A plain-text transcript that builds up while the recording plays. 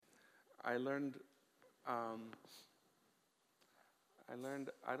I learned I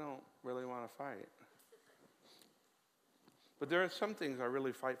don't really want to fight. But there are some things I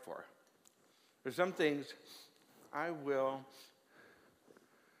really fight for. There's some things I will.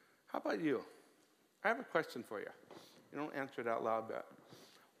 How about you? I have a question for you. You don't answer it out loud, but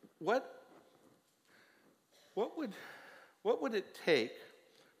what would it take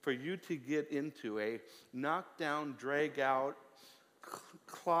for you to get into a knockdown, drag out,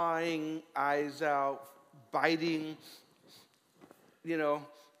 clawing eyes out, biting,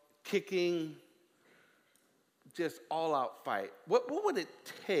 kicking, just all out fight? What would it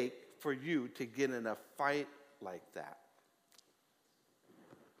take for you to get in a fight like that?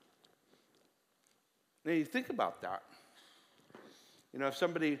 Now you think about that. If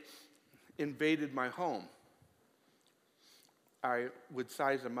somebody invaded my home, I would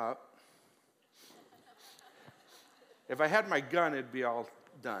size them up. If I had my gun, it'd be all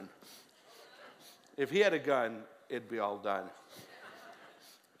done. If he had a gun, it'd be all done.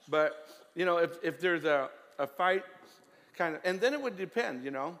 But, if there's a fight, and then it would depend,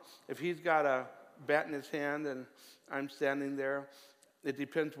 If he's got a bat in his hand and I'm standing there, it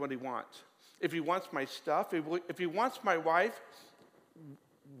depends what he wants. If he wants my stuff, if he wants my wife,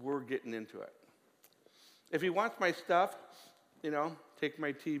 we're getting into it. If he wants my stuff, take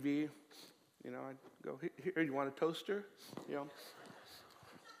my TV, I'd go, here, you want a toaster? You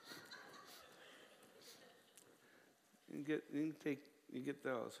get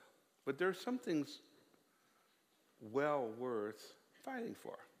those. But there's some things well worth fighting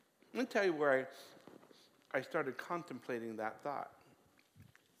for. Let me tell you where I started contemplating that thought.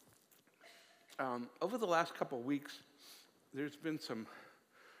 Over the last couple of weeks, there's been some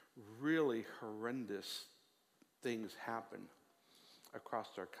really horrendous things happen across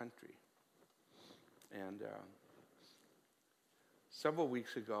our country. And several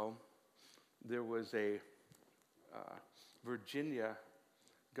weeks ago, there was a Virginia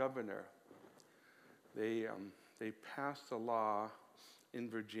governor. They passed a law in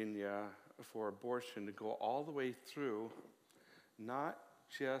Virginia for abortion to go all the way through, not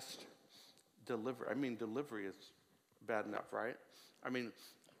just delivery is bad enough, right?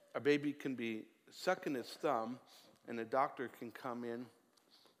 A baby can be sucking its thumb, and a doctor can come in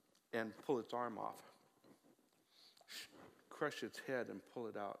and pull its arm off, crush its head and pull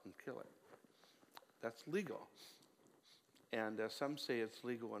it out and kill it. That's legal. And some say it's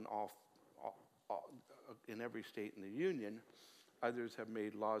legal in every state in the union. Others have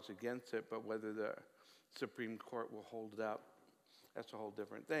made laws against it, but whether the Supreme Court will hold it up, that's a whole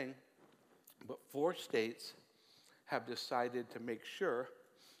different thing. But 4 states have decided to make sure,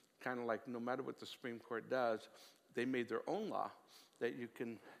 kind of like no matter what the Supreme Court does, they made their own law that you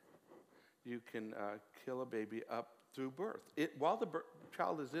can kill a baby up through birth. While the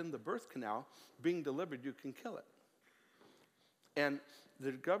child is in the birth canal being delivered, you can kill it. And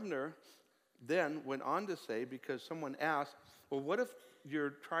the governor then went on to say, because someone asked, well, what if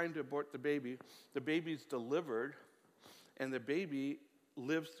you're trying to abort the baby's delivered, and the baby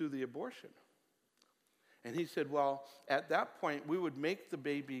lives through the abortion? And he said, well, at that point, we would make the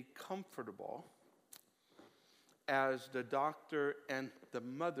baby comfortable as the doctor and the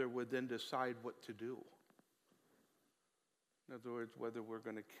mother would then decide what to do. In other words, whether we're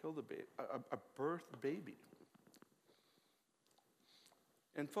going to kill the baby, a birth baby.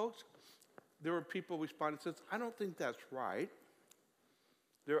 And folks, there were people who responded and said, I don't think that's right.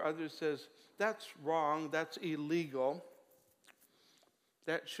 There are others who says, that's wrong, that's illegal.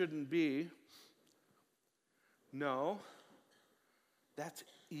 That shouldn't be. No, that's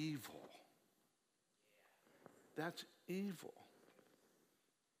evil. That's evil.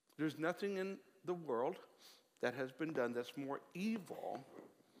 There's nothing in the world that has been done that's more evil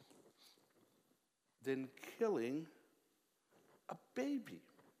than killing a baby.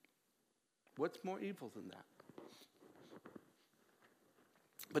 What's more evil than that?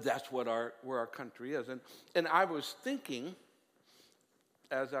 But that's what where our country is. And I was thinking,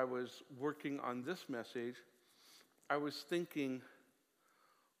 as I was working on this message, I was thinking,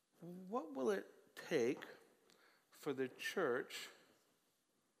 what will it take for the church?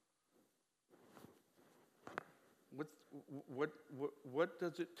 What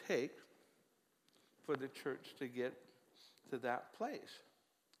does it take for the church to get to that place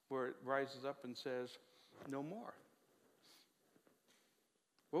where it rises up and says, no more?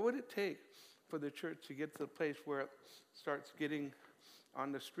 What would it take for the church to get to the place where it starts getting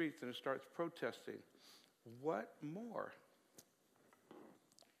on the streets and it starts protesting? What more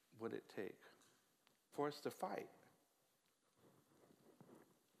would it take for us to fight?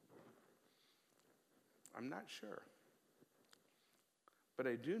 I'm not sure. But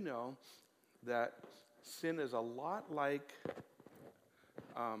I do know that sin is a lot like,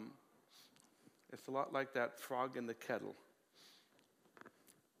 it's a lot like that frog in the kettle.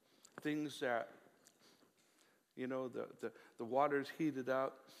 Things that, the water's heated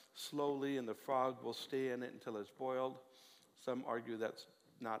up slowly and the frog will stay in it until it's boiled. Some argue that's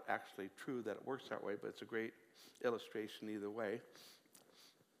not actually true, that it works that way, but it's a great illustration either way.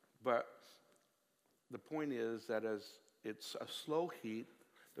 But the point is that as it's a slow heat,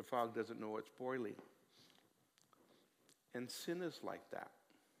 the frog doesn't know it's boiling. And sin is like that.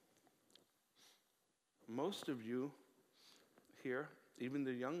 Most of you here, even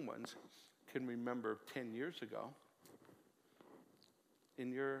the young ones, can remember 10 years ago,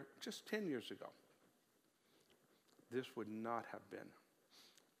 just 10 years ago, this would not have been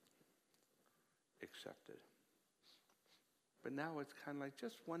accepted. But now it's kind of like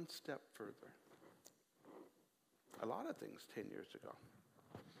just one step further. A lot of things 10 years ago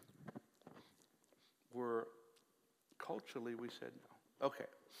were culturally, we said no. Okay.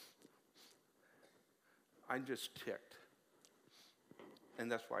 I'm just ticked.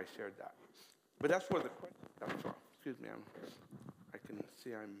 And that's why I shared that. But that's where the question comes from. Excuse me, I can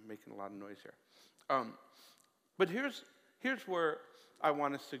see I'm making a lot of noise here. But here's where I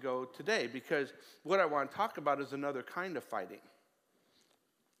want us to go today, because what I want to talk about is another kind of fighting.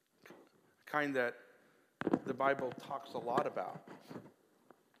 A kind that the Bible talks a lot about.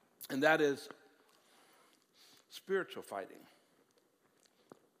 And that is spiritual fighting.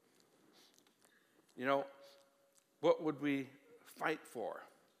 What would we fight for?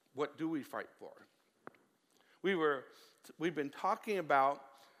 What do we fight for? We've been talking about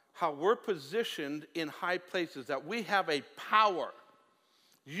how we're positioned in high places, that we have a power.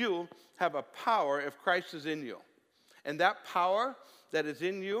 You have a power if Christ is in you. And that power that is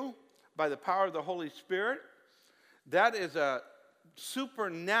in you by the power of the Holy Spirit, that is a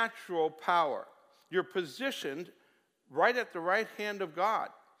supernatural power. You're positioned right at the right hand of God.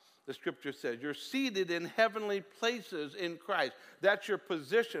 The scripture says you're seated in heavenly places in Christ. That's your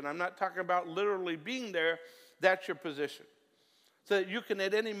position. I'm not talking about literally being there. That's your position. So that you can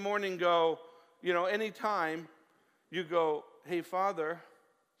at any morning go, any time you go, hey, Father,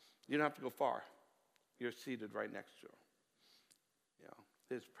 you don't have to go far. You're seated right next to him.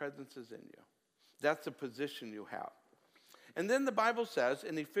 His presence is in you. That's the position you have. And then the Bible says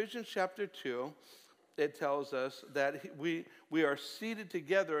in Ephesians chapter 2, it tells us that we are seated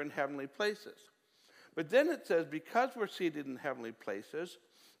together in heavenly places. But then it says, because we're seated in heavenly places,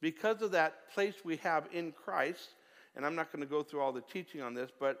 because of that place we have in Christ, and I'm not going to go through all the teaching on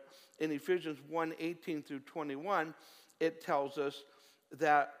this, but in Ephesians 1:18 through 21, it tells us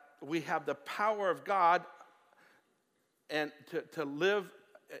that we have the power of God and to live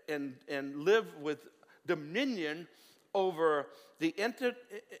and live with dominion over the entities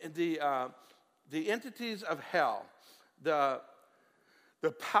of hell, the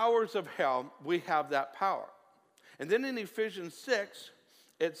powers of hell. We have that power. And then in Ephesians 6,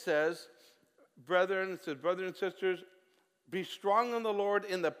 it says, brothers and sisters, be strong in the Lord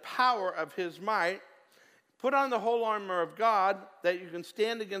in the power of his might. Put on the whole armor of God that you can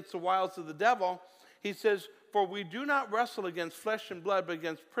stand against the wiles of the devil. He says, for we do not wrestle against flesh and blood, but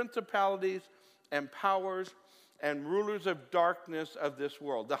against principalities and powers and rulers of darkness of this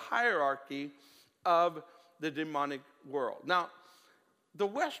world, the hierarchy of the demonic world. Now, the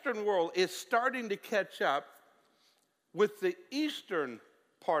Western world is starting to catch up with the Eastern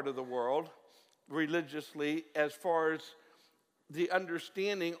part of the world religiously as far as the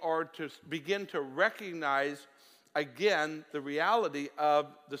understanding, or to begin to recognize again the reality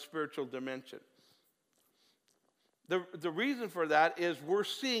of the spiritual dimension. The reason for that is we're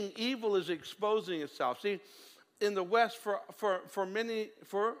seeing evil is exposing itself. See, in the West, for many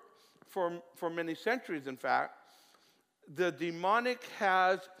centuries, in fact, the demonic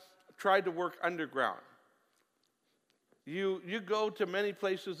has tried to work underground. You go to many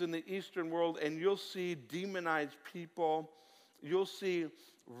places in the Eastern world and you'll see demonized people. You'll see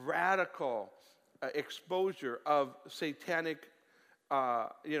radical exposure of satanic,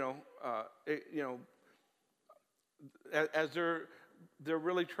 as they're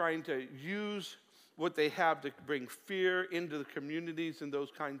really trying to use what they have to bring fear into the communities and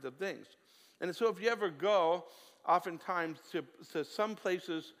those kinds of things. And so if you ever go, oftentimes, to some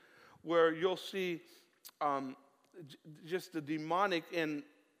places where you'll see just the demonic in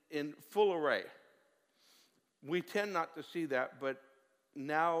full array. We tend not to see that, but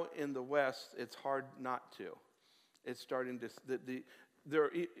now in the West, it's hard not to. It's starting to, there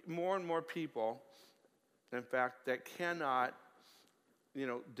are more and more people, in fact, that cannot,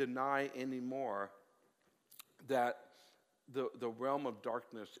 deny anymore that the realm of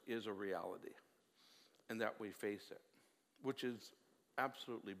darkness is a reality and that we face it, which is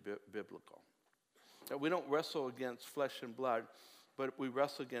absolutely biblical. That we don't wrestle against flesh and blood, but we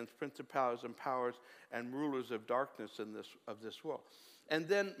wrestle against principalities and powers and rulers of darkness of this world. And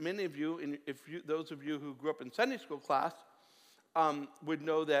then many of you, those of you who grew up in Sunday school class, would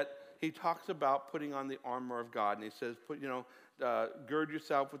know that he talks about putting on the armor of God. And he says, gird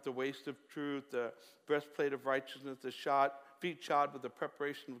yourself with the waist of truth, the breastplate of righteousness, the feet shod with the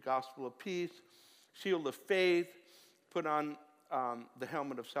preparation of the gospel of peace, shield of faith, put on the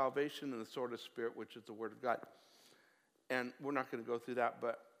helmet of salvation and the sword of spirit, which is the word of God. And we're not going to go through that,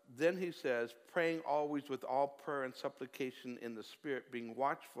 but then he says, praying always with all prayer and supplication in the Spirit, being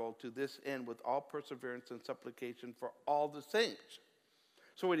watchful to this end with all perseverance and supplication for all the saints.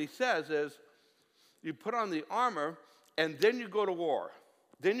 So what he says is, you put on the armor, and then you go to war.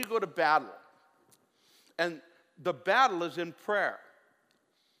 Then you go to battle. And the battle is in prayer.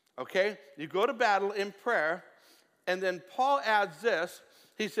 Okay? You go to battle in prayer, and then Paul adds this.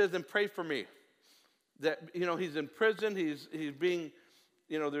 He says, and pray for me. That, he's in prison, he's being...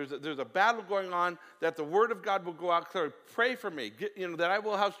 there's a battle going on, that the word of God will go out clearly. Pray for me, that I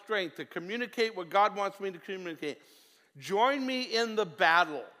will have strength to communicate what God wants me to communicate. Join me in the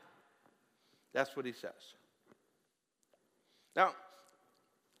battle. That's what he says. Now,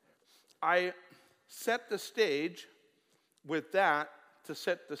 I set the stage with that to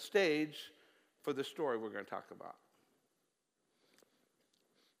set the stage for the story we're going to talk about.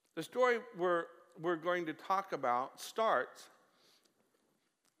 The story we're going to talk about starts...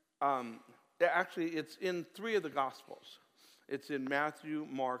 actually, it's in 3 of the Gospels. It's in Matthew,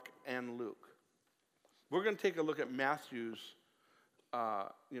 Mark, and Luke. We're going to take a look at Matthew's,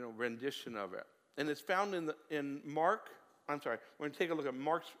 rendition of it. And it's found in Mark. We're going to take a look at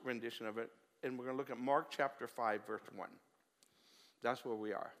Mark's rendition of it, and we're going to look at Mark chapter 5, verse 1. That's where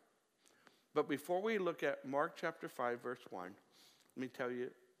we are. But before we look at Mark chapter 5, verse 1, let me tell you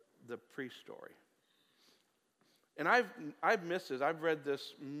the pre-story. And I've missed this. I've read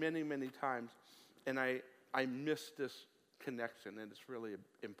this many, many times, and I missed this connection, and it's really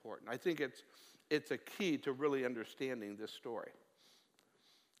important. I think it's a key to really understanding this story.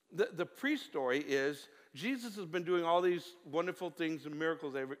 The pre-story is Jesus has been doing all these wonderful things and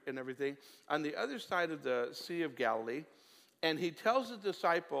miracles and everything on the other side of the Sea of Galilee, and he tells his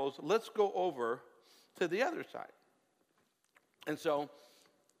disciples, let's go over to the other side. And so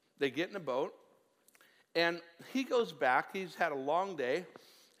they get in a boat, and he goes back. He's had a long day,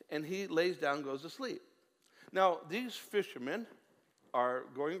 and he lays down and goes to sleep. Now, these fishermen are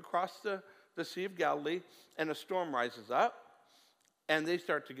going across the Sea of Galilee, and a storm rises up, and they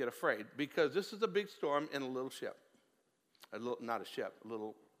start to get afraid because this is a big storm in a little ship. A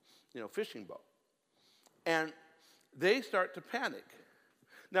little fishing boat. And they start to panic.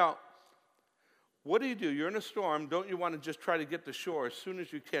 Now, what do? You're in a storm. Don't you want to just try to get to shore as soon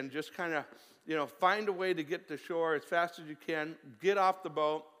as you can? Just kind of, find a way to get to shore as fast as you can. Get off the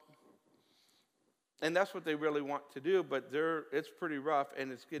boat. And that's what they really want to do, but it's pretty rough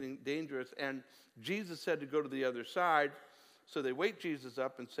and it's getting dangerous. And Jesus said to go to the other side. So they wake Jesus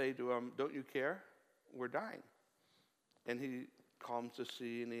up and say to him, don't you care? We're dying. And he calms the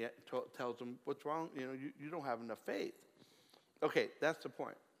sea and he tells them, what's wrong? You don't have enough faith. Okay, that's the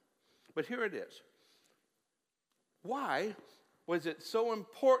point. But here it is. Why was it so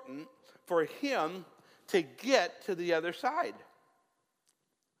important for him to get to the other side?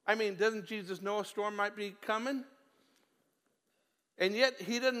 I mean, doesn't Jesus know a storm might be coming? And yet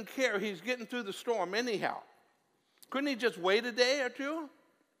he doesn't care. He's getting through the storm anyhow. Couldn't he just wait a day or two?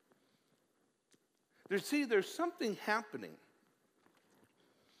 There's something happening.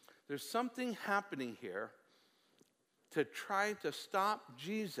 There's something happening here to try to stop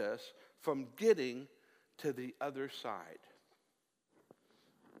Jesus from getting to the other side.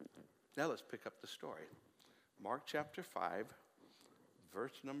 Now let's pick up the story. Mark chapter 5,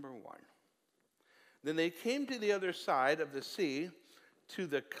 verse number 1. Then they came to the other side of the sea, to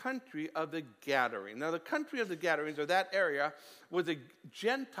the country of the Gadarene. Now the country of the Gadarenes, or that area, was a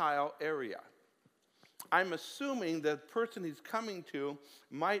Gentile area. I'm assuming the person he's coming to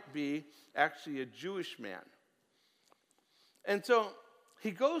might be actually a Jewish man. And so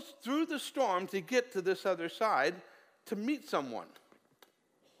he goes through the storm to get to this other side to meet someone.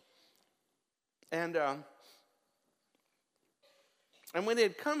 And when they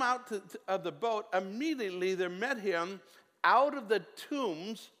had come out of the boat, immediately there met him out of the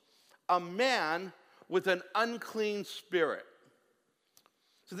tombs a man with an unclean spirit.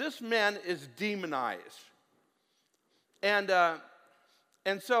 So this man is demonized. And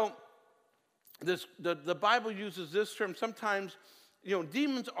so the Bible uses this term sometimes.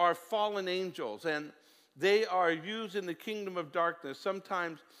 Demons are fallen angels, and they are used in the kingdom of darkness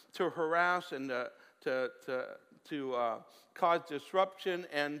sometimes to harass and to cause disruption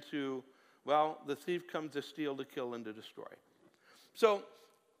and the thief comes to steal, to kill, and to destroy. So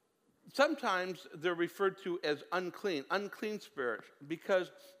sometimes they're referred to as unclean spirits,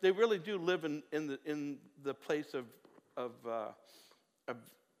 because they really do live in the place of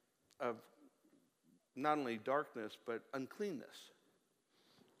not only darkness but uncleanness,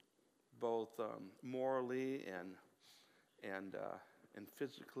 both morally and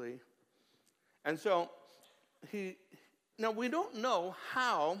physically. And so we don't know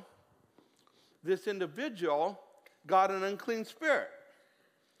how this individual got an unclean spirit.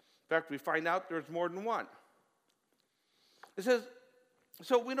 In fact, we find out there's more than one. It says,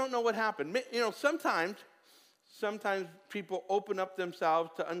 so we don't know what happened. Sometimes people open up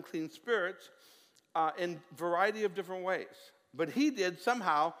themselves to unclean spirits in a variety of different ways. But he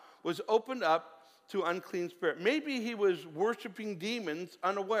was opened up to unclean spirit. Maybe he was worshiping demons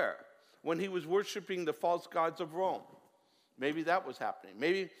unaware when he was worshiping the false gods of Rome. Maybe that was happening.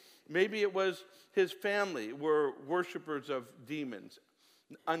 Maybe it was his family were worshipers of demons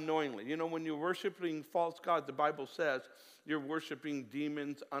unknowingly. When you're worshiping false gods, the Bible says you're worshiping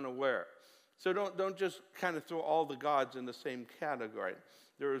demons unaware. So don't just kind of throw all the gods in the same category.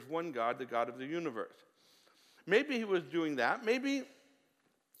 There is one God, the God of the universe. Maybe he was doing that. Maybe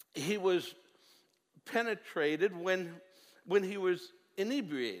he was penetrated when he was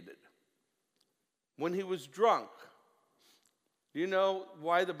inebriated, when he was drunk. Do you know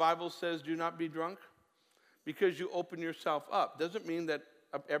why the Bible says do not be drunk? Because you open yourself up. Doesn't mean that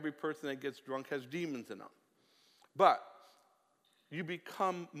every person that gets drunk has demons in them. But you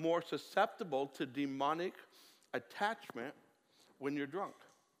become more susceptible to demonic attachment when you're drunk.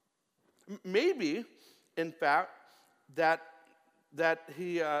 Maybe, in fact, that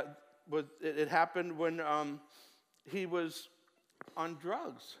it happened when he was on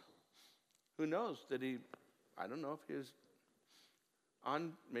drugs. Who knows? I don't know if he was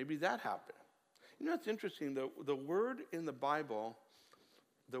on, maybe that happened. It's interesting, the word in the Bible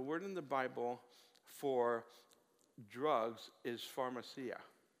for drugs is pharmacia.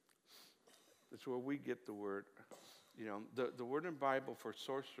 That's where we get the word. The word in the Bible for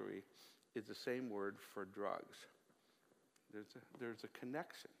sorcery is the same word for drugs. There's a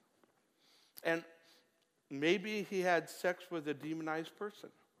connection. And maybe he had sex with a demonized person.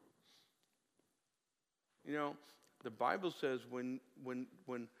 The Bible says when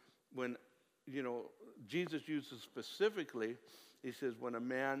Jesus uses specifically, he says when a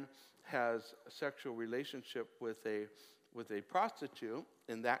man has a sexual relationship with a prostitute,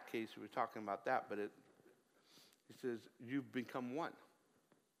 in that case we were talking about that, but he says you've become one.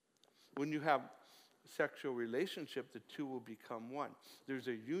 When you have sexual relationship, the two will become one. There's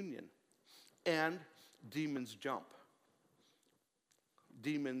a union. And demons jump.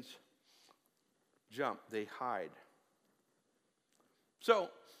 Demons jump. They hide. So,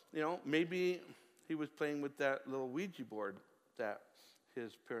 maybe he was playing with that little Ouija board that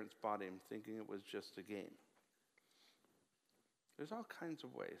his parents bought him, thinking it was just a game. There's all kinds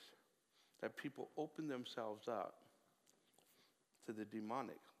of ways that people open themselves up to the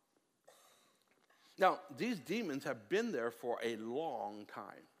demonic. Now, these demons have been there for a long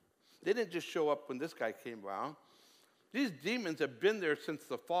time. They didn't just show up when this guy came around. These demons have been there since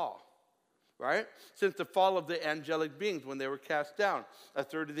the fall, right? Since the fall of the angelic beings when they were cast down. A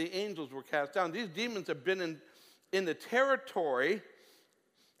third of the angels were cast down. These demons have been in the territory.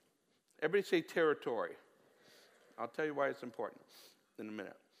 Everybody say territory. I'll tell you why it's important in a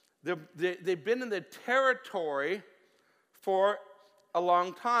minute. They've been in the territory for a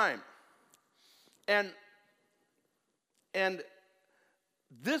long time. And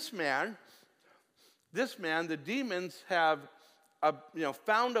this man, the demons have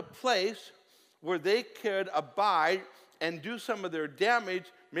found a place where they could abide and do some of their damage,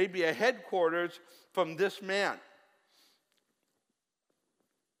 maybe a headquarters from this man.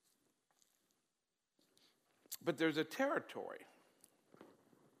 But there's a territory.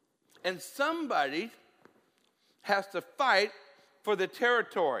 And somebody has to fight for the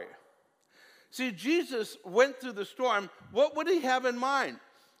territory. See, Jesus went through the storm. What would he have in mind?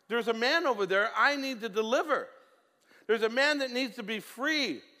 There's a man over there I need to deliver. There's a man that needs to be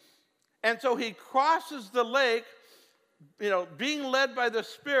free. And so he crosses the lake, being led by the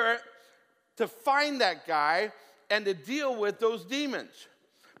Spirit to find that guy and to deal with those demons.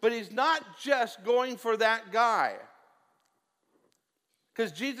 But he's not just going for that guy.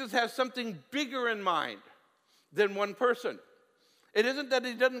 Because Jesus has something bigger in mind than one person. It isn't that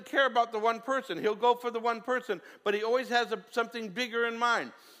he doesn't care about the one person. He'll go for the one person, but he always has something bigger in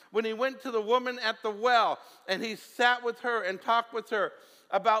mind. When he went to the woman at the well and he sat with her and talked with her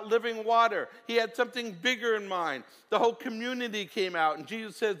about living water, he had something bigger in mind. The whole community came out, and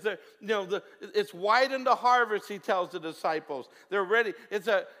Jesus says that, it's wide in the harvest, he tells the disciples. They're ready.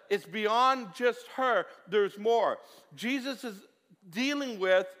 It's beyond just her. There's more. Jesus is dealing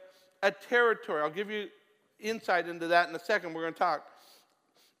with a territory. I'll give you insight into that in a second. We're going to talk.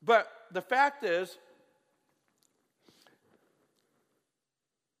 But the fact is,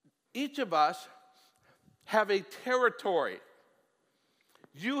 each of us have a territory.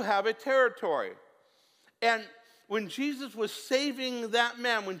 You have a territory. And when Jesus was saving that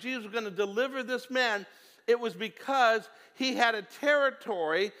man, when Jesus was going to deliver this man, it was because he had a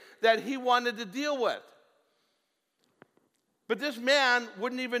territory that he wanted to deal with. But this man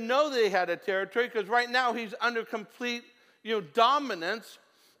wouldn't even know they had a territory, because right now he's under complete, dominance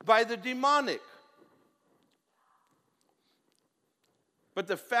by the demonic. But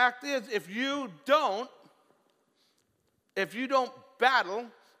the fact is, if you don't battle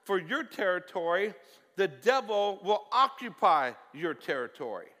for your territory, the devil will occupy your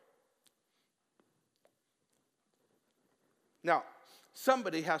territory. Now,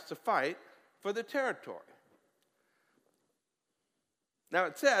 somebody has to fight for the territory. Now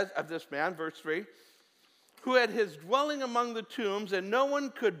it says of this man, verse 3, who had his dwelling among the tombs, and no one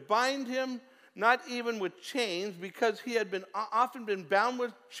could bind him, not even with chains, because he had often been bound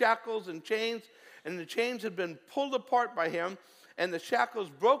with shackles and chains, and the chains had been pulled apart by him, and the shackles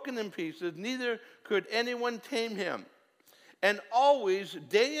broken in pieces. Neither could anyone tame him. And always,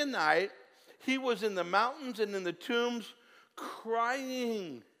 day and night, he was in the mountains and in the tombs,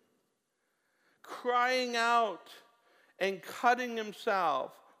 crying out, and cutting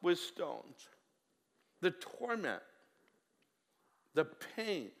himself with stones. The torment, the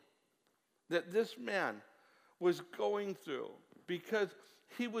pain that this man was going through because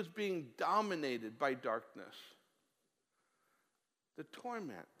he was being dominated by darkness. The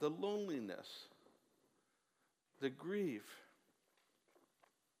torment, the loneliness, the grief.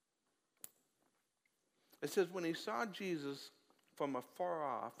 It says when he saw Jesus from afar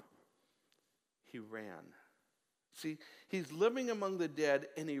off, he ran. See, he's living among the dead,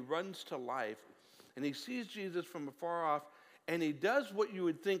 and he runs to life, and he sees Jesus from afar off, and he does what you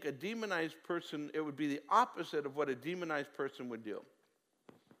would think a demonized person, it would be the opposite of what a demonized person would do.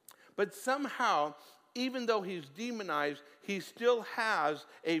 But somehow, even though he's demonized, he still has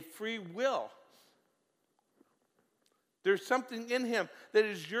a free will. There's something in him that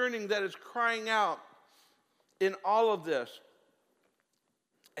is yearning, that is crying out in all of this.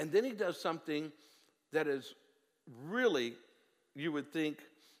 And then he does something that is really, you would think,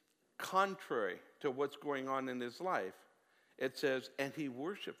 contrary to what's going on in his life. It says, and he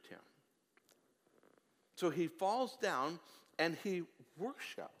worshiped him. So he falls down and he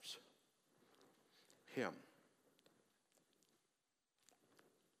worships him.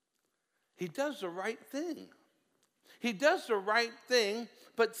 He does the right thing. He does the right thing,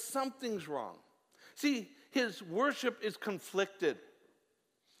 but something's wrong. See, his worship is conflicted.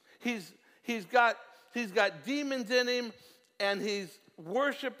 He's got demons in him, and he's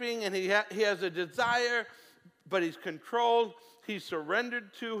worshiping, and he has a desire, but he's controlled. He's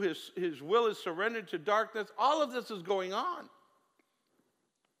surrendered to, his will is surrendered to darkness. All of this is going on.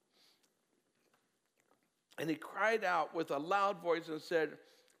 And he cried out with a loud voice and said,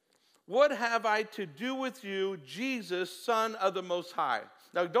 "What have I to do with you, Jesus, Son of the Most High?"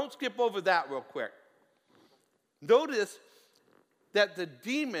 Now, don't skip over that real quick. Notice that the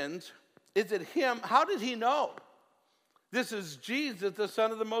demons, is it him? How did he know? This is Jesus, the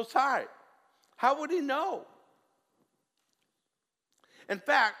Son of the Most High. How would he know? In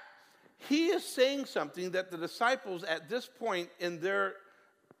fact, he is saying something that the disciples at this point in their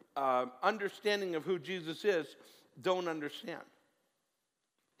understanding of who Jesus is don't understand.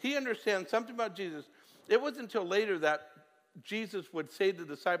 He understands something about Jesus. It wasn't until later that Jesus would say to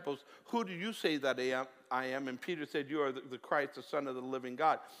the disciples, "Who do you say that I am?" And Peter said, "You are the Christ, the Son of the living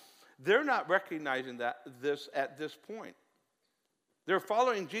God." They're not recognizing this at this point. They're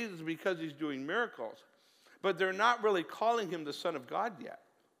following Jesus because he's doing miracles, but they're not really calling him the Son of God yet.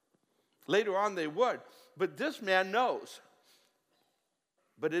 Later on they would, but this man knows.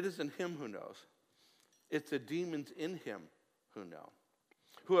 But it isn't him who knows. It's the demons in him who know,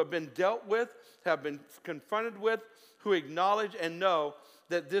 who have been dealt with, have been confronted with, who acknowledge and know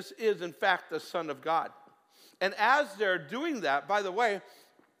that this is, in fact, the Son of God. And as they're doing that, by the way,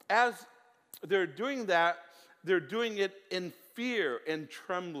 as they're doing that, they're doing it in fear and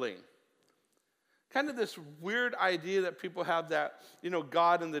trembling. kind of this weird idea that people have that,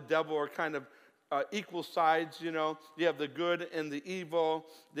 God and the devil are kind of equal sides, You have the good and the evil,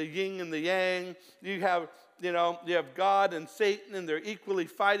 the yin and the yang. You have God and Satan, and they're equally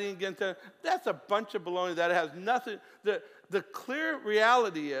fighting against it. That's a bunch of baloney. That has nothing. The clear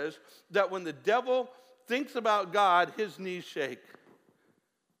reality is that when the devil thinks about God, his knees shake.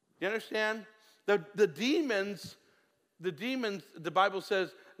 You understand? The demons, the Bible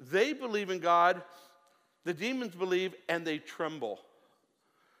says, they believe in God. The demons believe, and they tremble.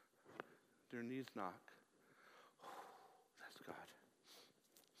 Their knees knock. That's God.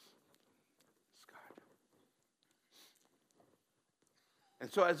 That's God.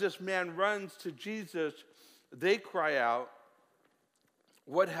 And so as this man runs to Jesus, they cry out,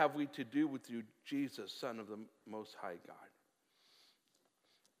 "What have we to do with you, Jesus, Son of the Most High God?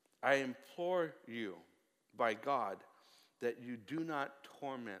 I implore you by God that you do not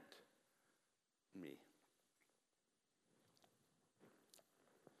torment me."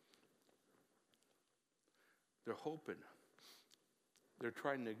 They're hoping. They're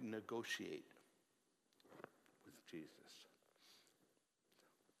trying to negotiate with Jesus.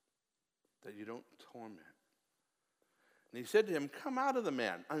 That you don't torment. And he said to him, "Come out of the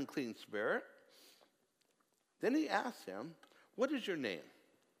man, unclean spirit." Then he asked him, "What is your name?"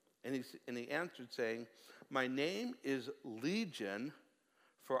 And he answered, saying, "My name is Legion,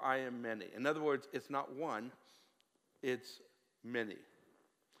 for I am many." In other words, it's not one, it's many.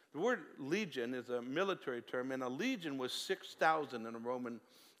 The word legion is a military term, and a legion was 6,000 in a Roman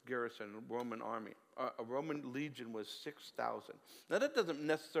garrison, a Roman army. A Roman legion was 6,000. Now that doesn't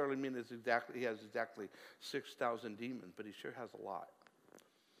necessarily mean he has exactly 6,000 demons, but he sure has a lot.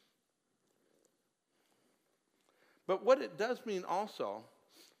 But what it does mean also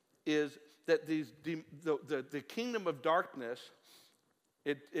is that the kingdom of darkness,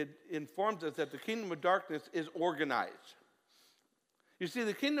 it informs us that the kingdom of darkness is organized. You see,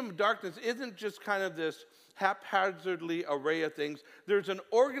 the kingdom of darkness isn't just kind of this haphazardly array of things. There's an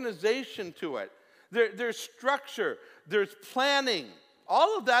organization to it. There's structure. There's planning.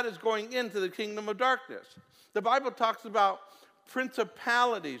 All of that is going into the kingdom of darkness. The Bible talks about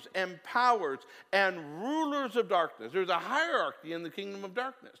principalities and powers and rulers of darkness. There's a hierarchy in the kingdom of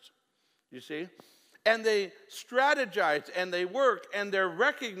darkness, you see. And they strategize and they work and they're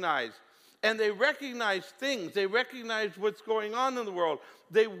recognized. And they recognize things. They recognize what's going on in the world.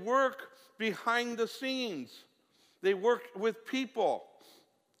 They work behind the scenes. They work with people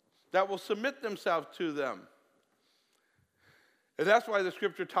that will submit themselves to them. And that's why the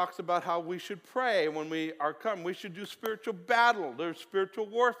scripture talks about how we should pray when we are come. We should do spiritual battle. There's spiritual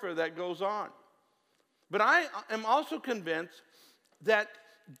warfare that goes on. But I am also convinced that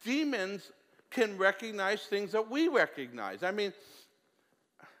demons can recognize things that we recognize. I mean,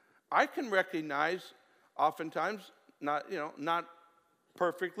 I can recognize oftentimes, not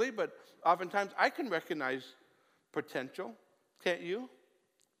perfectly, but oftentimes I can recognize potential. Can't you?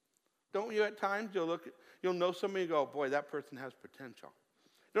 Don't you at times? You'll know somebody and go, "Boy, that person has potential."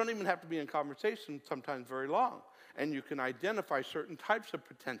 You don't even have to be in conversation sometimes very long. And you can identify certain types of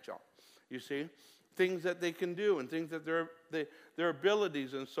potential. You see? Things that they can do and things that their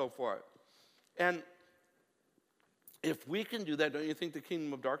abilities and so forth. And if we can do that, don't you think the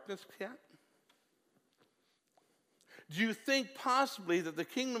kingdom of darkness can? Do you think possibly that the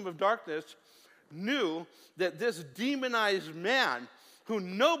kingdom of darkness knew that this demonized man, who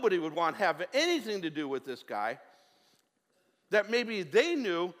nobody would want to have anything to do with this guy, that maybe they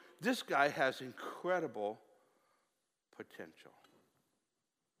knew this guy has incredible potential?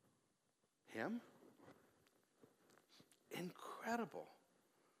 Him? Incredible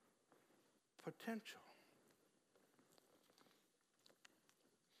potential.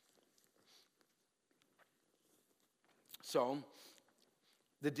 So,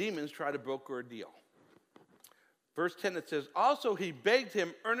 the demons try to broker a deal. Verse 10, it says, "Also he begged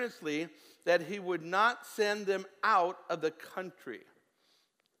him earnestly that he would not send them out of the country."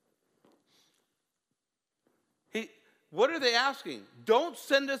 What are they asking? Don't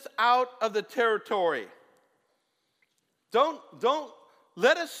send us out of the territory. Don't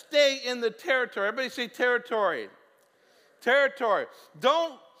let us stay in the territory. Everybody say territory. Territory.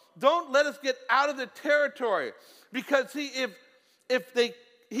 Don't let us get out of the territory. Because if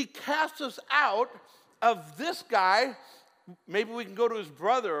he casts us out of this guy, maybe we can go to his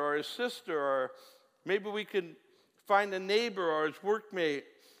brother or his sister, or maybe we can find a neighbor or his workmate.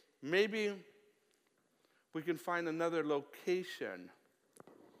 Maybe we can find another location.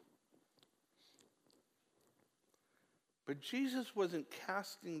 But Jesus wasn't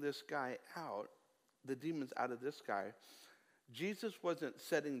casting this guy out, the demons out of this guy. Jesus wasn't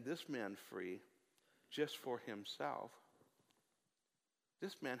setting this man free. just for himself.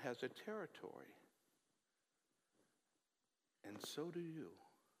 This man has a territory. And so do you.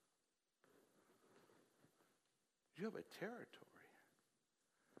 You have a territory.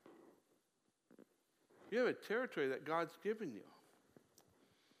 You have a territory that God's given you.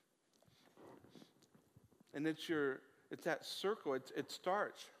 And it's that circle, it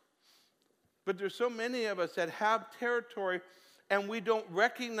starts. But there's so many of us that have territory and we don't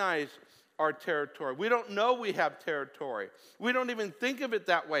recognize our territory. We don't know we have territory. We don't even think of it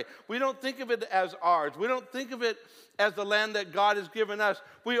that way. We don't think of it as ours. We don't think of it as the land that God has given us.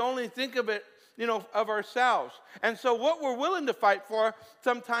 We only think of it, of ourselves. And so what we're willing to fight for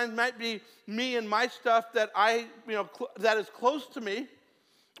sometimes might be me and my stuff that that is close to me.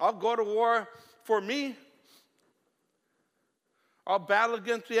 I'll go to war for me. I'll battle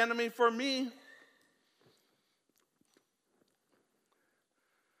against the enemy for me.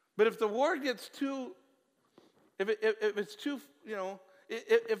 But if the war gets too, if it's too,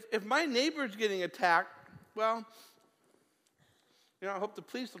 if my neighbor's getting attacked, well, I hope the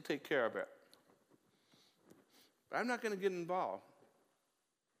police will take care of it. But I'm not going to get involved.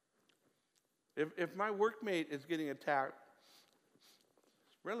 If my workmate is getting attacked,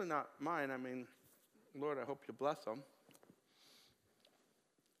 it's really not mine. I mean, Lord, I hope you bless them.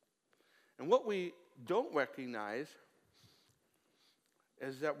 And what we don't recognize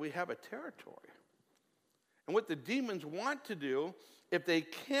is that we have a territory. And what the demons want to do, if they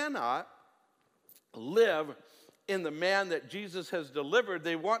cannot live in the man that Jesus has delivered,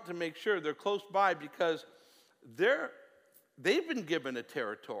 they want to make sure they're close by because they've been given a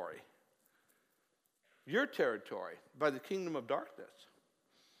territory. Your territory by the kingdom of darkness.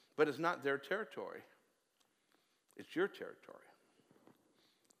 But it's not their territory. It's your territory.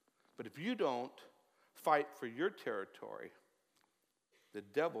 But if you don't fight for your territory, the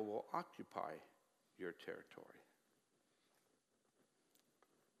devil will occupy your territory.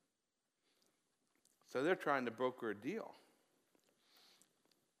 So they're trying to broker a deal.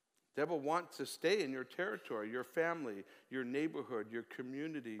 The devil wants to stay in your territory, your family, your neighborhood, your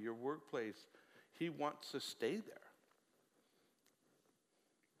community, your workplace. He wants to stay there.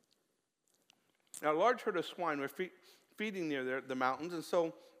 Now, a large herd of swine were feeding near the mountains, and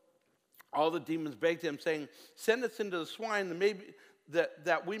so all the demons begged him, saying, "Send us into the swine, and maybe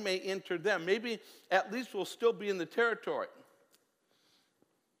that we may enter them. Maybe at least we'll still be in the territory."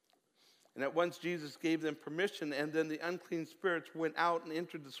 And at once Jesus gave them permission, and then the unclean spirits went out and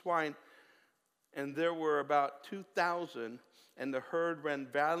entered the swine, and there were about 2,000, and the herd ran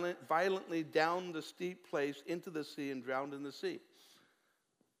violently down the steep place into the sea and drowned in the sea.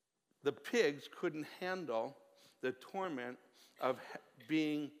 The pigs couldn't handle the torment of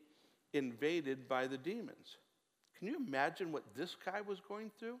being invaded by the demons. Can you imagine what this guy was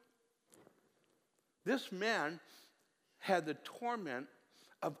going through? This man had the torment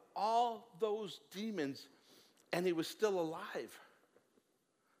of all those demons, and he was still alive.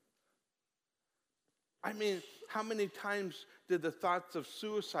 I mean, how many times did the thoughts of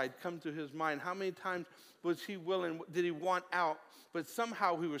suicide come to his mind? How many times was he willing, did he want out? But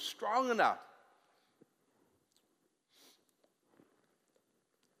somehow he was strong enough.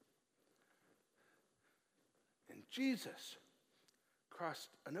 And Jesus crossed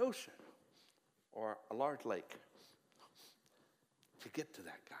an ocean or a large lake to get to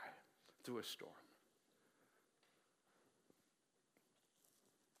that guy through a storm.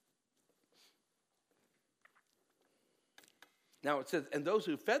 Now it says, and those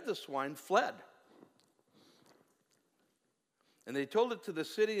who fed the swine fled. And they told it to the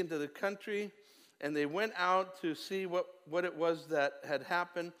city and to the country, and they went out to see what it was that had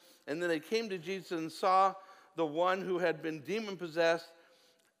happened. And then they came to Jesus and saw the one who had been demon-possessed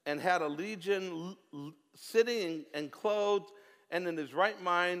and had a legion sitting and clothed and in his right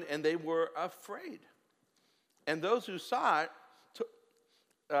mind, and they were afraid. And those who saw it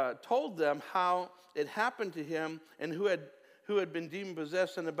told them how it happened to him and who had been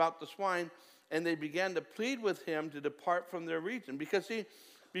demon-possessed and about the swine, and they began to plead with him to depart from their region. Because, see,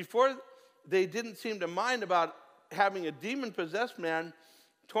 before they didn't seem to mind about having a demon-possessed man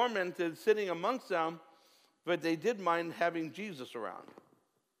tormented sitting amongst them, but they did mind having Jesus around.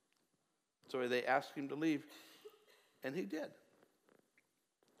 So they asked him to leave, and he did.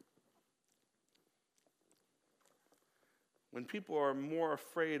 When people are more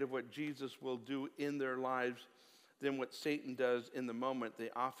afraid of what Jesus will do in their lives than what Satan does in the moment, they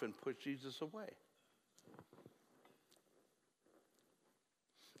often push Jesus away.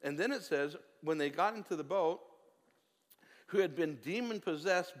 And then it says, when they got into the boat, who had been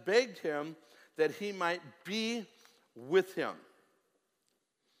demon-possessed begged him that he might be with him.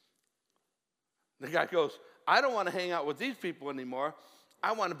 The guy goes, I don't want to hang out with these people anymore.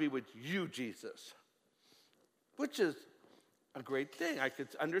 I want to be with you, Jesus. Which is a great thing. I could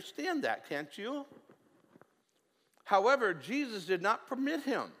understand that, can't you? However, Jesus did not permit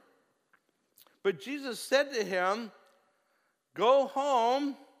him. But Jesus said to him, go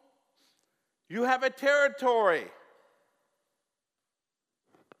home. You have a territory.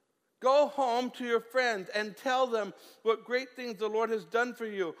 Go home to your friends and tell them what great things the Lord has done for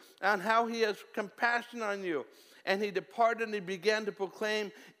you and how he has compassion on you. And he departed and he began to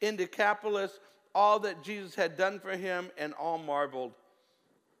proclaim in Decapolis all that Jesus had done for him, and all marveled.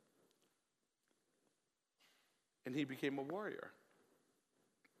 And he became a warrior.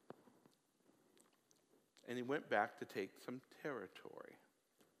 And he went back to take some territory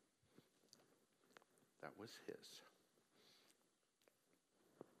that was his.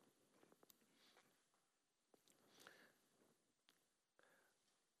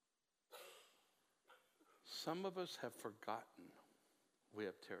 Some of us have forgotten we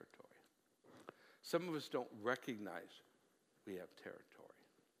have territory. Some of us don't recognize we have territory.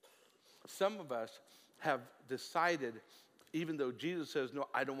 Some of us have decided, even though Jesus says, no,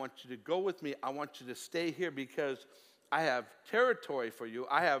 I don't want you to go with me. I want you to stay here because I have territory for you.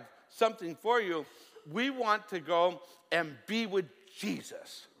 I have something for you. We want to go and be with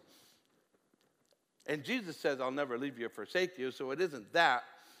Jesus. And Jesus says, I'll never leave you or forsake you. So it isn't that.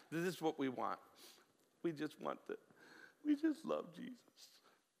 This is what we want. We just love Jesus.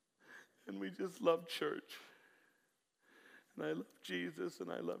 And we just love church. And I love Jesus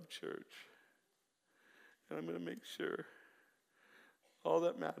and I love church. And I'm going to make sure all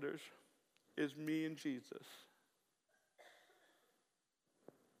that matters is me and Jesus.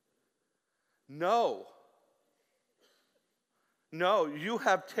 No, you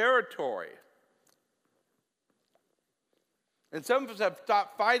have territory. And some of us have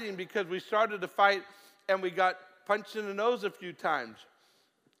stopped fighting because we started to fight and we got punched in the nose a few times.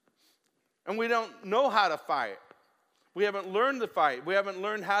 And we don't know how to fight. We haven't learned to fight. We haven't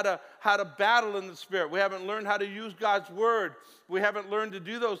learned how to battle in the Spirit. We haven't learned how to use God's word. We haven't learned to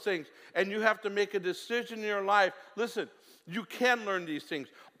do those things. And you have to make a decision in your life. Listen, you can learn these things.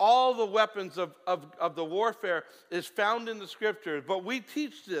 All the weapons of the warfare is found in the Scriptures. But we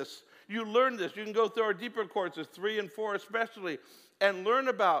teach this. You learn this. You can go through our deeper courses, 3 and 4 especially, and learn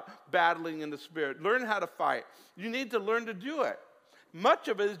about battling in the Spirit. Learn how to fight. You need to learn to do it. Much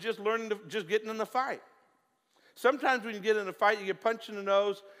of it is just getting in the fight. Sometimes when you get in a fight, you get punched in the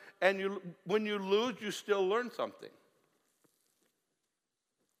nose, and when you lose, you still learn something.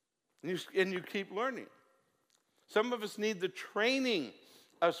 And you keep learning. Some of us need the training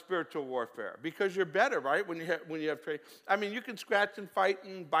of spiritual warfare because you're better, right, when you have training. I mean, you can scratch and fight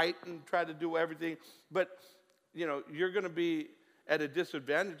and bite and try to do everything, but, you're going to be at a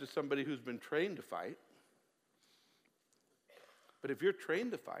disadvantage to somebody who's been trained to fight. But if you're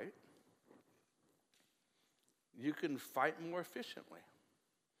trained to fight, you can fight more efficiently.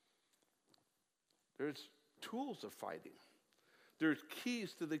 There's tools of fighting. There's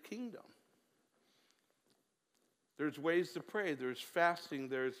keys to the kingdom. There's ways to pray. There's fasting.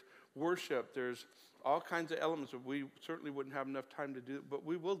 There's worship. There's all kinds of elements that we certainly wouldn't have enough time to do, but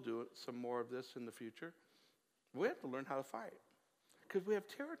we will do some more of this in the future. We have to learn how to fight because we have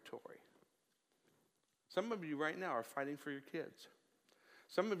territory. Some of you right now are fighting for your kids.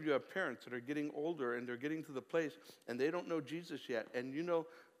 Some of you have parents that are getting older and they're getting to the place and they don't know Jesus yet. And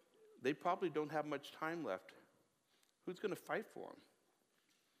they probably don't have much time left. Who's going to fight for them?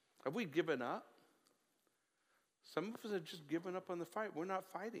 Have we given up? Some of us have just given up on the fight. We're not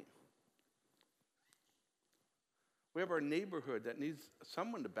fighting. We have our neighborhood that needs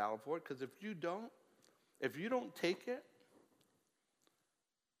someone to battle for it because if you don't take it,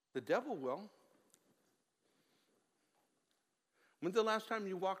 the devil will. When's the last time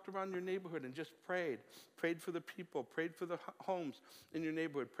you walked around your neighborhood and just prayed? Prayed for the people, prayed for the homes in your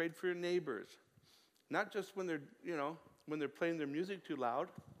neighborhood, prayed for your neighbors. Not just when they're playing their music too loud.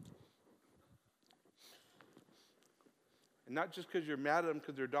 And not just because you're mad at them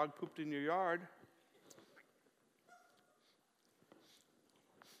because their dog pooped in your yard.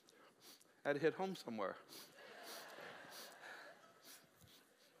 I had to hit home somewhere.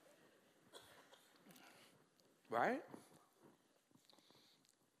 Right?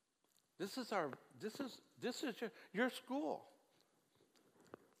 This is your school.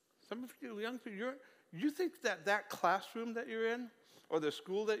 Some of you young people, you think that classroom that you're in or the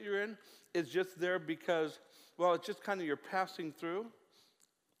school that you're in is just there because, it's just kind of you're passing through.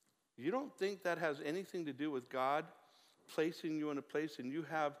 You don't think that has anything to do with God placing you in a place and you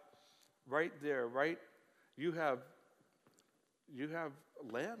have right there, you have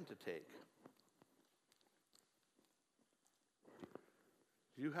land to take.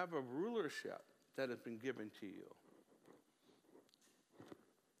 You have a rulership that has been given to you.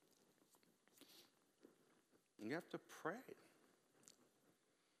 And you have to pray.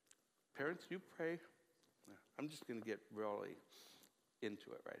 Parents, you pray. I'm just going to get really into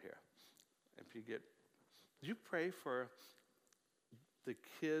it right here. Do you pray for the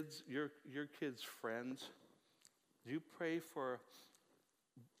kids, your kids' friends? Do you pray for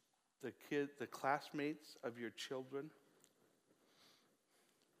the classmates of your children?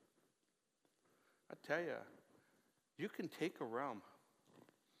 I tell you, you can take a realm.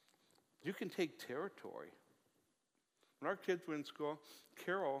 You can take territory. When our kids were in school,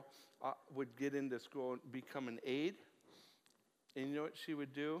 Carol would get into school and become an aide. And you know what she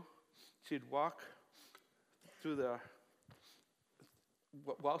would do? She'd walk through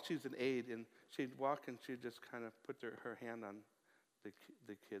while she's an aide, and she'd walk and she'd just kind of put her hand on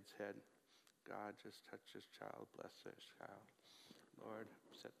the kid's head. God, just touch this child, bless this child. Lord,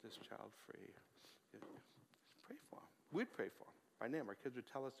 set this child free. Just pray for them. We'd pray for them by name. Our kids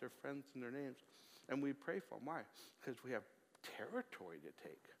would tell us their friends and their names, and we'd pray for them. Why? Because we have territory to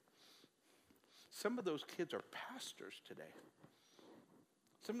take. Some of those kids are pastors today.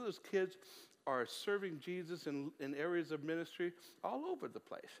 Some of those kids are serving Jesus in areas of ministry all over the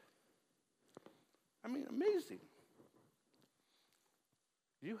place. I mean, amazing.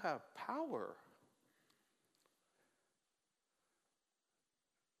 You have power.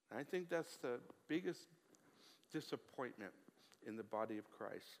 And I think that's the biggest disappointment in the body of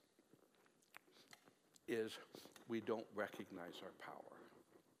Christ, is we don't recognize our power.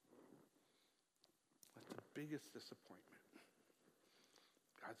 That's the biggest disappointment.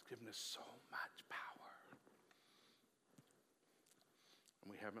 God's given us so much power,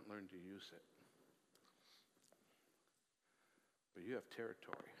 and we haven't learned to use it. But you have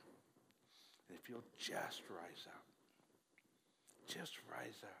territory. And if you'll just rise up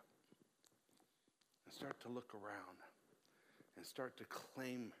and start to look around and start to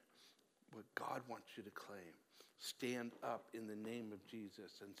claim what God wants you to claim. Stand up in the name of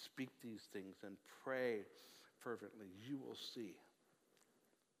Jesus and speak these things and pray fervently. You will see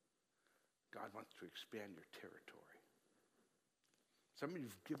God wants to expand your territory. Some of you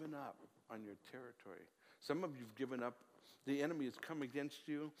have given up on your territory. Some of you have given up. The enemy has come against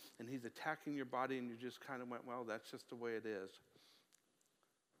you, and he's attacking your body, and you just kind of went, well, that's just the way it is.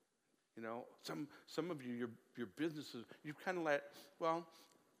 You know, some of you, your businesses, you've kind of let, well,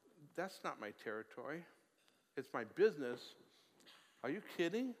 that's not my territory. It's my business. Are you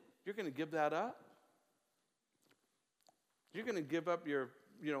kidding? You're going to give that up? You're going to give up your,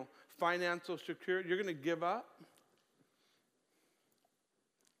 financial security? You're going to give up?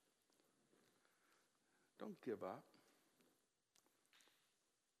 Don't give up.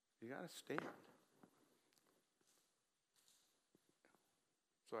 You got to stand.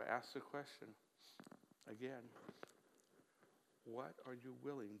 So I ask the question again, what are you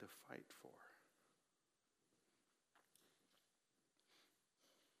willing to fight for?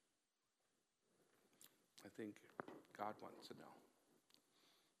 I think God wants to know.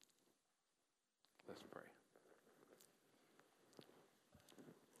 Let's pray.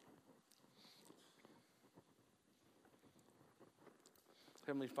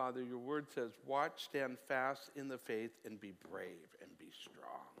 Heavenly Father, your word says, watch, stand fast in the faith, and be brave and be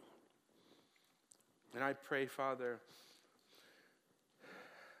strong. And I pray, Father,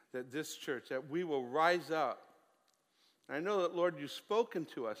 that this church, that we will rise up. I know that, Lord, you've spoken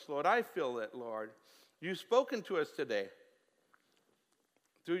to us. Lord, I feel it, Lord. You've spoken to us today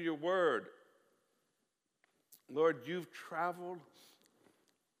through your word. Lord, you've traveled.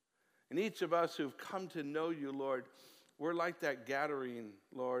 And each of us who've come to know you, Lord, we're like that Gadarene,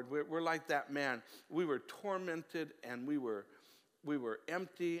 Lord. We're like that man. We were tormented, and we were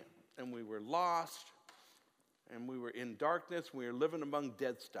empty, and we were lost, and we were in darkness. We were living among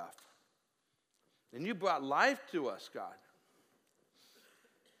dead stuff. And you brought life to us, God.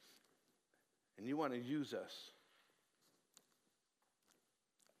 And you want to use us.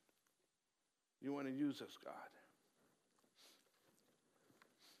 You want to use us, God.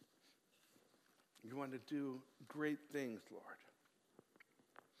 You want to do great things, Lord.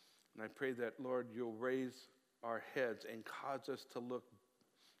 And I pray that, Lord, you'll raise our heads and cause us to look,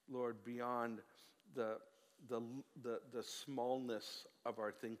 Lord, beyond the smallness of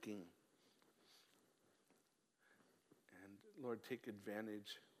our thinking. And, Lord, take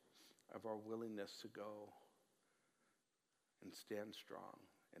advantage of our willingness to go and stand strong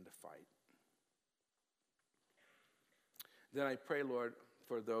and to fight. Then I pray, Lord,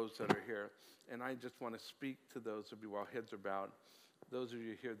 for those that are here. And I just want to speak to those of you while heads are bowed, those of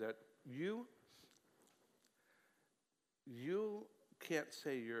you here, that you can't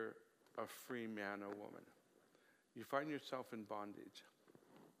say you're a free man or woman. You find yourself in bondage.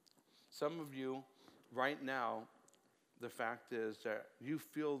 Some of you, right now, the fact is that you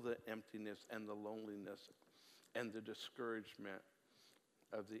feel the emptiness and the loneliness and the discouragement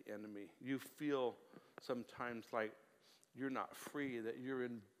of the enemy. You feel sometimes like you're not free, that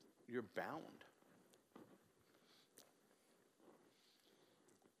you're bound.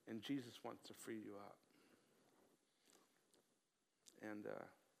 And Jesus wants to free you up. And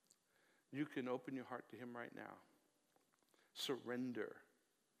you can open your heart to him right now. Surrender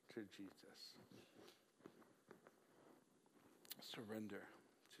to Jesus. Surrender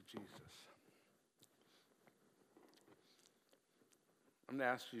to Jesus. I'm going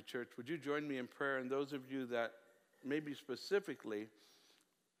to ask you, church, would you join me in prayer? And those of you that maybe specifically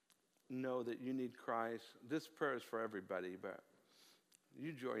know that you need Christ, this prayer is for everybody, but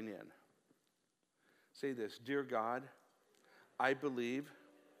you join in. Say this: Dear God, I believe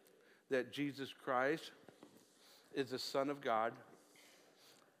that Jesus Christ is the Son of God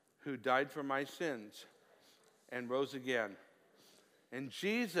who died for my sins and rose again. And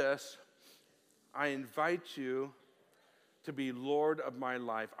Jesus, I invite you to be Lord of my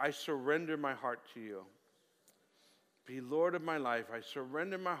life. I surrender my heart to you. Be Lord of my life. I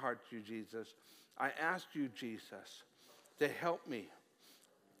surrender my heart to you, Jesus. I ask you, Jesus, to help me.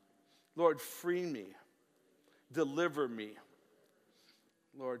 Lord, free me. Deliver me.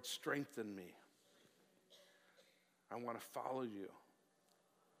 Lord, strengthen me. I want to follow you.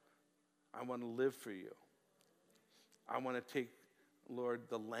 I want to live for you. I want to take, Lord,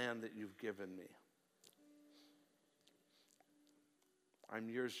 the land that you've given me. I'm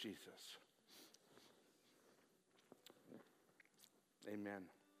yours, Jesus. Amen.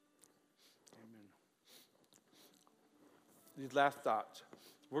 Amen. These last thoughts,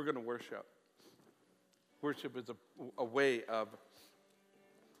 we're going to worship. Worship is a way of,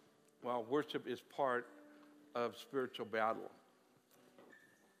 well, worship is part of spiritual battle.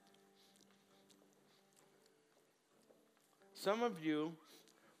 Some of you,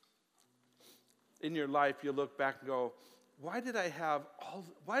 in your life, you look back and go, why did I have all,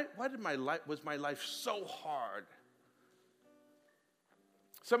 why did was my life so hard?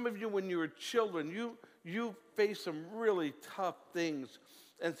 Some of you, when you were children, you faced some really tough things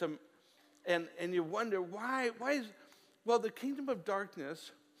and you wonder why is, well, the kingdom of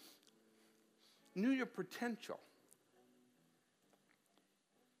darkness knew your potential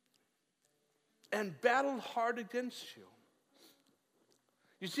and battled hard against you.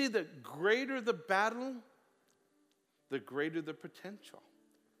 You see, the greater the battle, the greater the potential.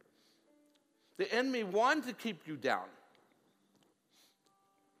 The enemy wanted to keep you down,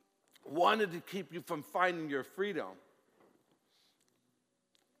 wanted to keep you from finding your freedom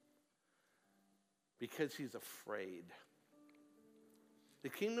because he's afraid. The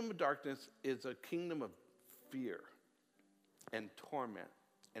kingdom of darkness is a kingdom of fear and torment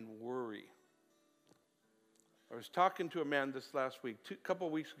and worry. I was talking to a man this last week, a couple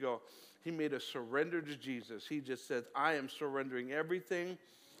of weeks ago. He made a surrender to Jesus. He just said, I am surrendering everything.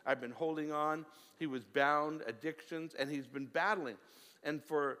 I've been holding on. He was bound, addictions, and he's been battling. And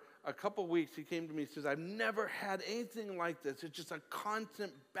for a couple of weeks, he came to me and says, I've never had anything like this. It's just a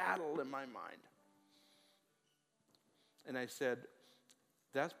constant battle in my mind. And I said,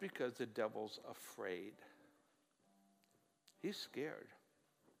 that's because the devil's afraid. He's scared.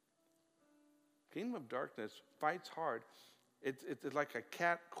 Kingdom of darkness fights hard. It's like a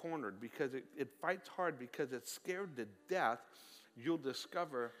cat cornered because it fights hard because it's scared to death. You'll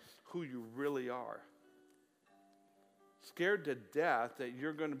discover who you really are. Scared to death that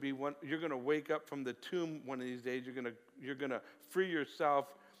you're going to wake up from the tomb one of these days. You're going to free yourself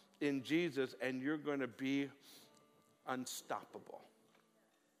in Jesus, and you're going to be unstoppable.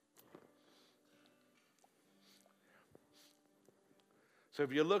 So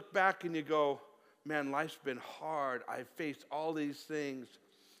if you look back and you go, man, life's been hard. I've faced all these things.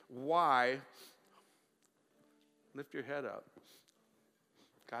 Why? Lift your head up.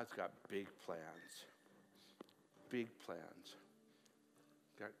 God's got big plans. Big plans.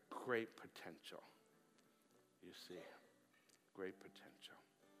 Got great potential. You see, great potential.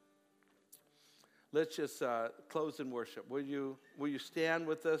 Let's just close in worship. Will you stand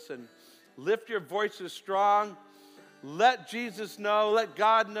with us and lift your voices strong? Let Jesus know. Let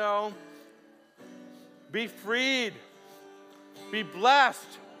God know. Be freed. Be blessed.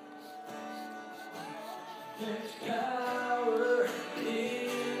 There's power in